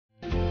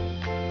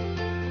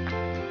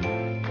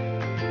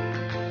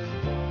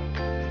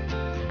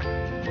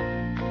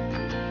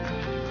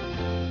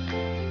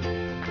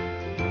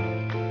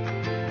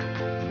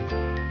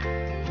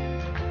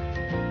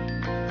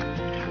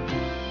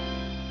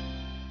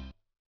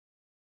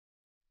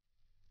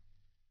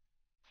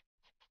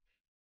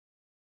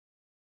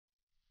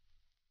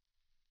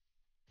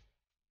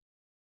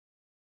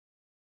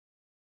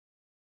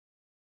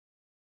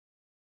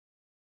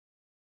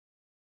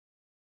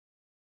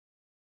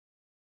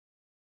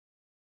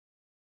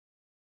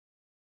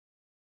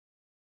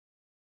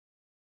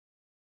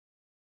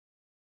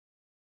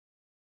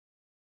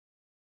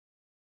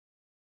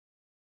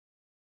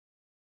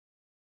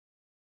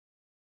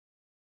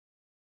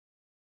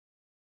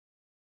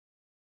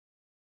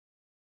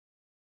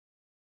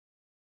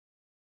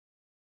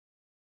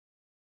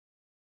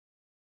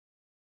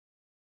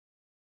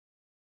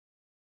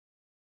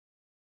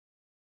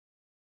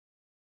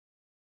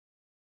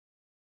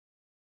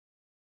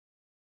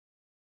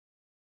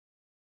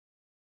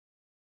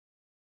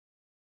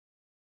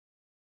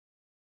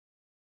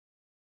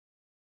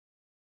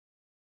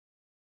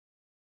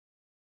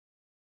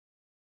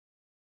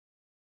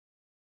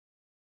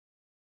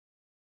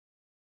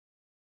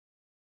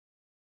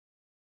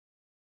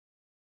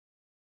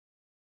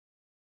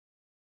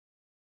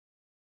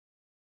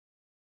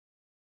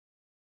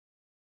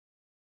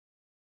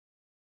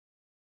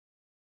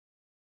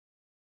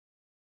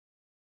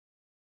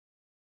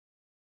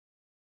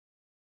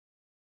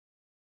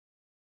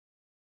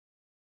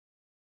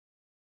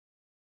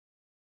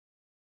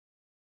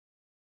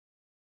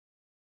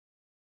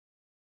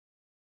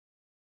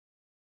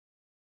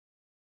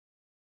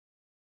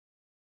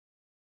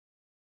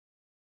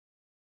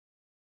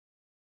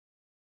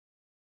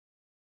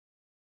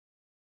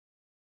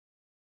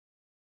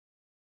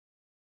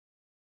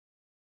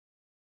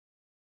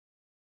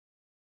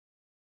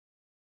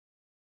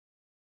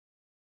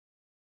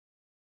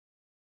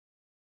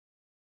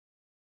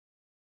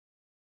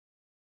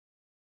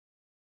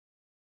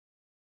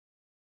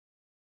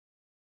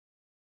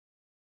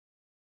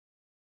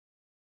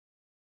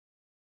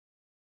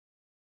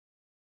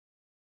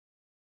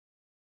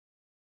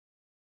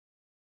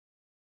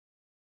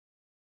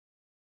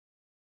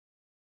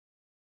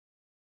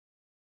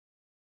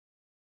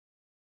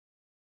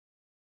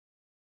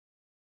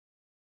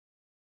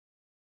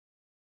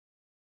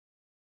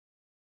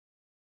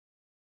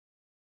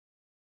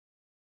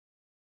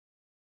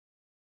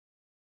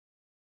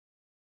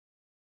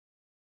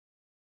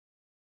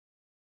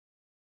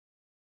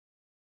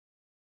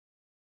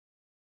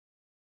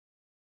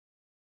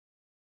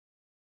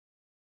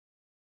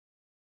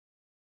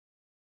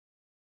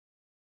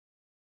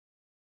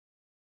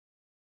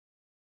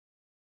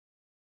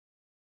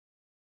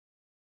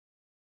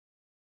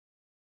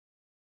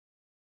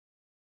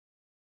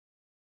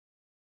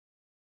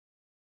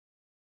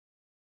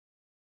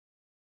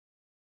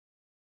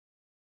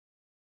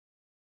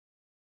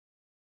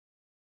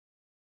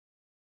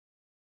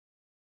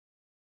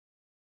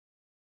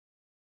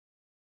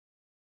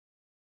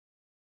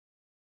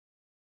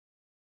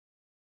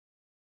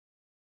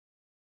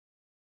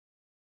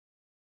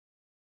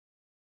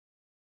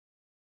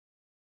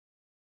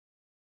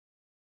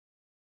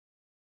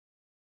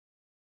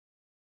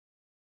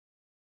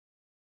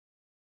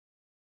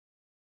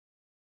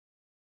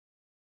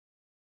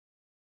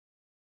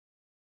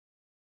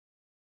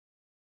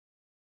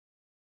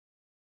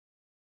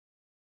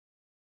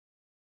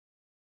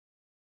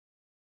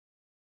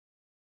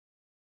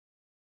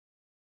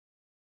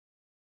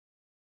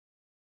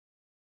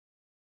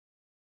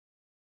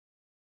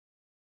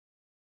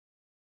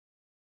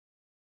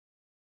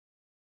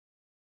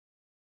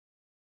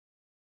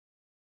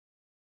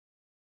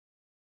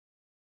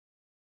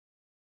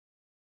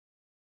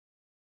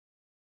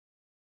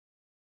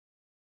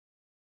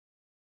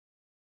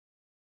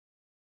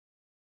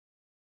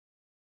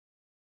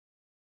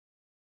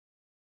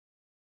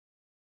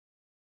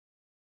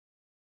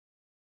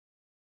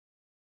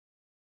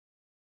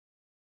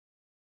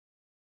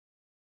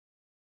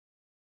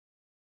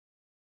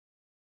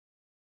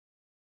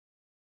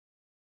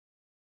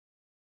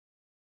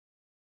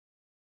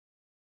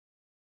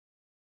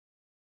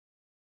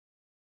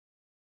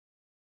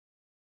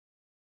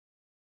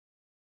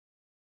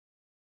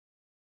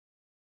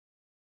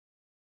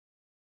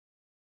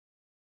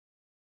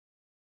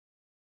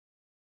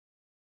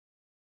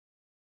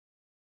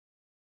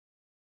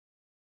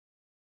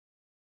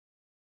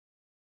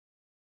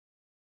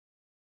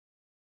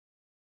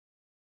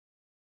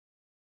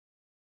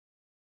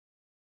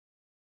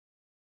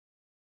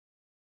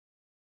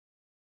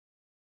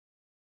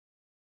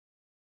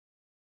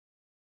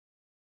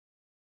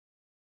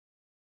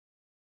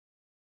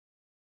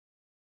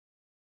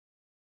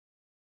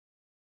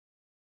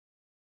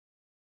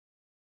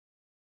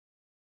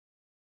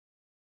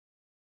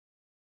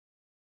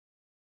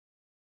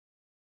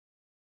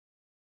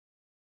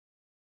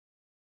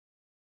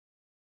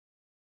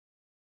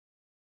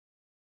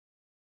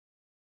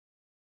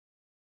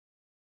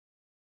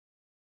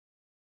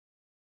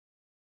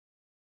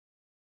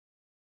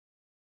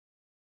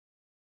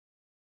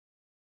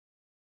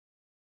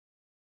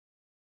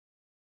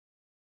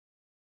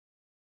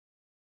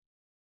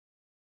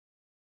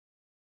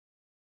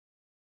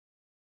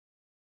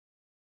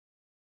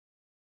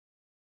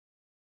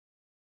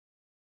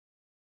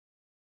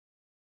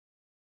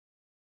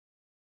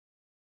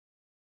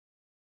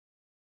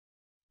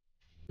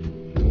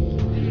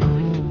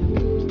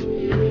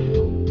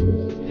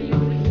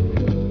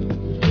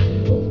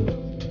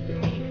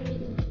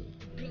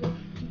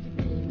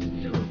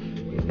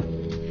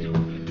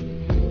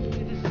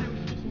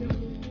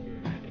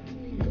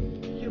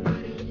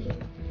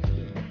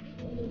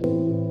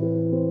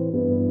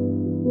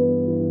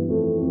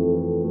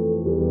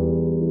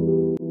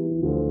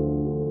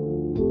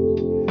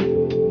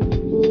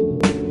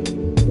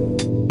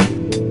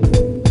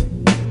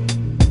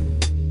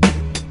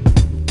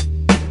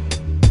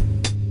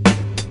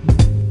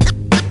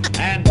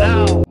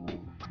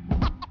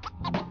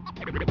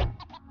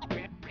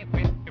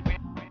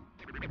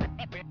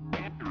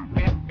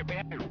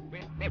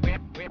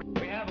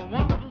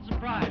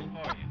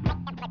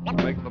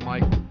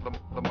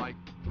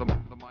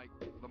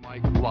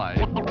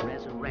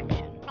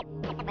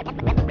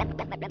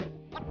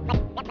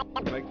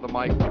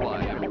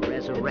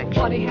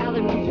funny how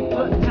the music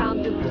put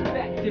time to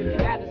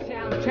perspective. Add a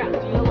soundtrack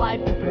to your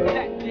life and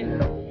perfect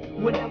it.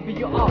 Whenever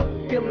you are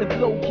feeling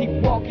low, keep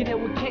walking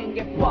and we can't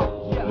get far.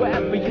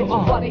 Wherever you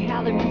are, funny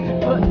how the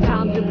music put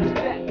time to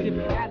perspective.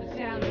 Add a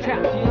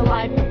soundtrack to your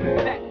life and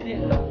perfect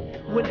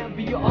it.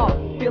 Whenever you are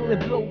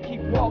feeling low,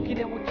 keep walking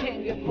and we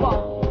can't get far.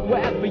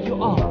 Wherever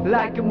you are,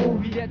 like a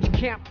movie that you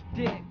can't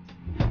predict,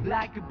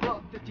 like a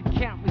book that you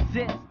can't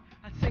resist.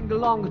 I sing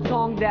along a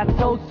song that's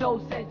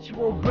so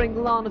sensual. Bring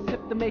along a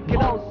sip to make it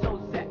oh so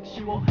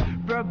sexual.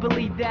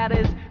 Verbally that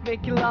is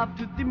making love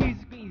to the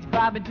music means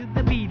vibing to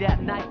the beat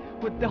at night.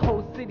 With the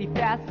whole city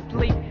fast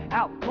asleep,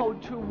 out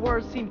cold true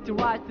words seem to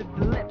rise to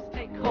the lips.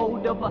 Take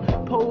hold of a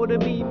poet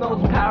of me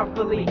most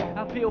powerfully.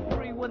 I feel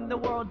free when the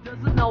world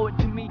doesn't know it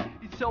to me.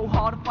 It's so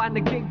hard to find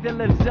a gig that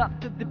lives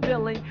up to the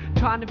billing.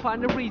 Trying to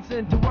find a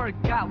reason to work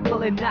out,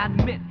 willing I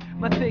admit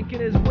my thinking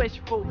is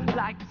wishful,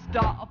 like a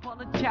star upon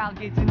a child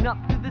gazing up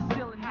to the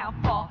ceiling. How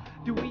far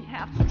do we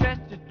have to stretch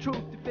the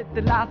truth to fit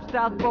the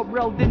lifestyle for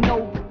road and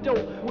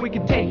overdue? We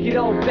can take it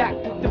all back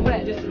to the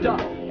register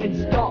and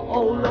start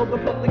all over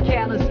from the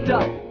canister.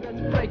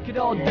 Let's break it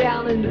all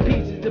down into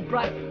pieces of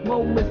bright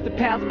moments that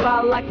pass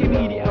by like a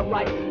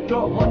meteorite.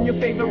 Throw on your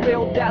favorite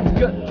reel that's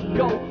good to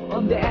go.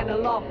 On the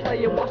analog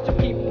player, watch the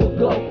people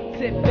glow.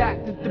 Sit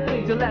back to the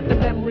breeze and let the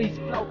memories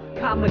flow.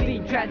 Comedy,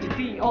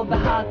 tragedy, all the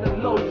highs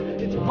and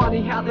lows. It's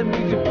funny how the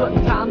music put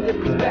time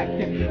in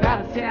perspective.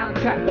 Add a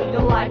soundtrack to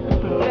your life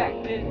and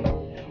perfect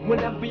it.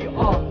 Whenever you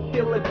are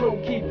feeling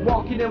blue, keep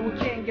walking and we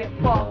can't get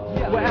far.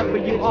 Wherever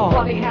you are, it's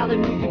funny how the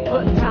music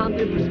put time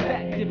in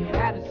perspective.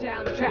 Add a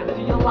soundtrack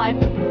to your life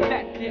and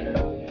perfect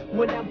it.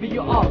 Whenever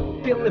you are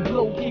feeling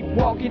blue, keep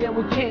walking and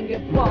we can't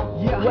get far.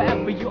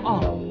 Wherever you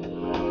are.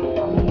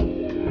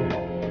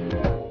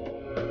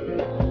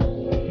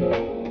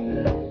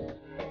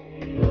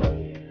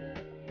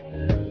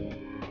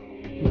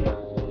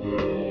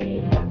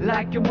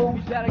 Like a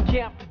move that I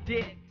can't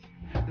predict,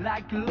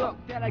 like a look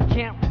that I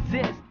can't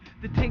resist.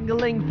 The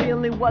tingling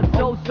feeling was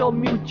so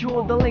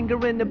mutual. The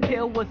lingering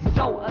appeal was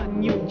so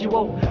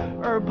unusual.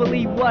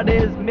 Herbally what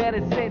is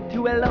medicine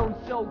to a lone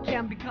soul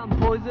can become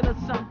poisonous.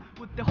 Some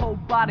with the whole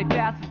body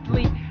fast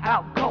asleep.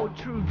 Out cold,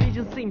 true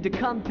vision seem to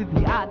come to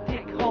the eye.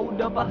 Take hold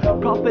of a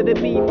prophet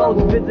of me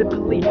most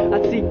visibly.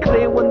 I see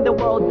clear when the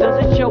world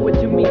doesn't show it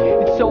to me.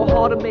 It's so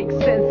hard to make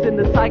sense in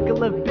the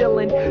cycle of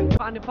billing.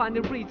 Trying to find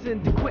a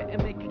reason to quit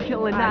and make a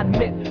killing. I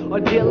admit, our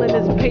dealing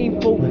is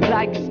painful,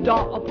 like a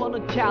star upon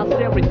a child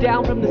staring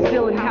down from the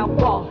ceiling. How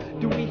far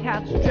do we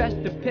have to stretch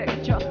the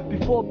picture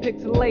before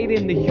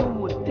pixelating the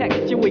human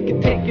texture? We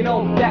can take it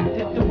all back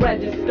to the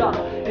register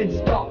and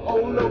start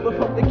all over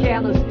from the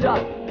canister.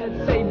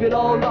 And save it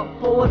all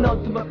up for an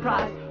ultimate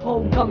prize.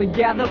 Homecoming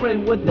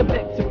gathering with the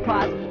big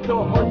surprise. Throw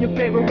on your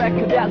favorite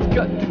record that's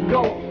good to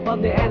go.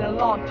 On the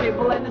analog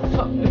table and it's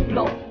something to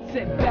blow.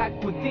 Sit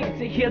back with these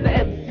and hear the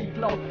MC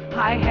flow.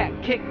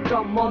 Hi-hat, kick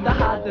drum, all the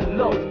highs and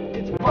lows.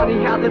 It's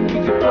funny how the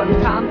music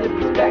puts time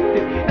in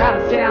perspective.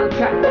 Add a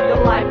soundtrack to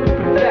your life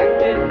and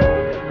perfect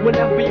it.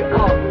 Whenever you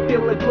are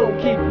feeling blue,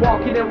 keep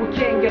walking and we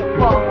can't get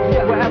far.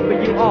 Wherever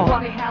you are, it's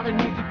funny how the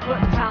music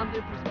puts time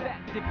in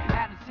perspective.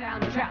 Add a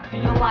soundtrack to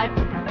your life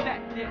and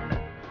perfect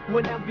it.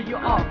 Whenever you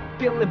are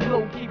feeling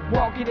blue, keep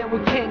walking and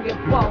we can't get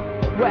far.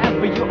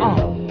 Wherever you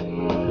are.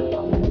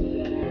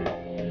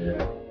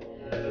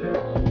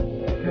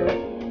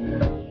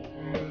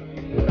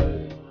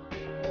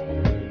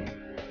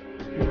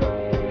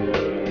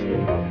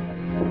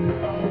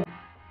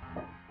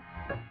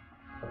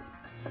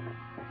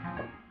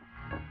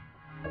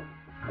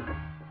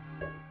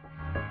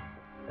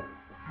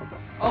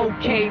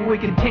 Okay, we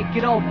can take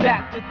it all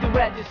back to the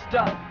register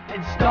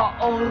and start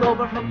all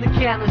over from the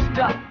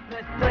canister.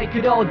 Let's break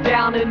it all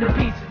down into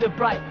pieces of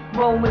bright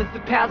moments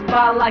that pass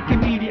by like a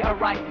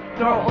meteorite.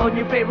 Throw on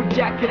your favorite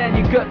jacket and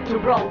you're good to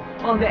roll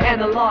on the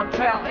analog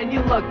trail and you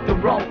look the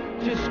road.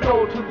 Just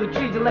stroll through the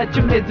trees and let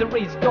your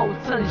miseries go.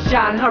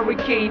 Sunshine,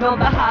 hurricane, all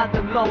the highs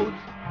and lows.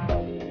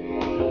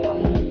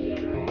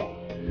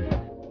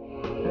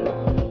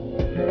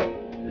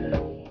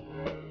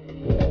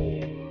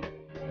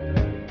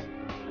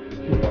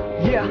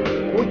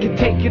 We can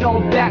take it all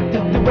back to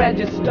the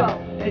register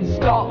and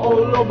start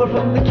all over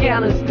from the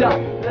canister.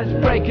 Let's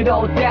break it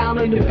all down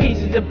into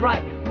pieces of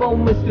bright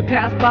moments that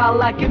pass by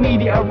like a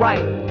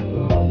meteorite.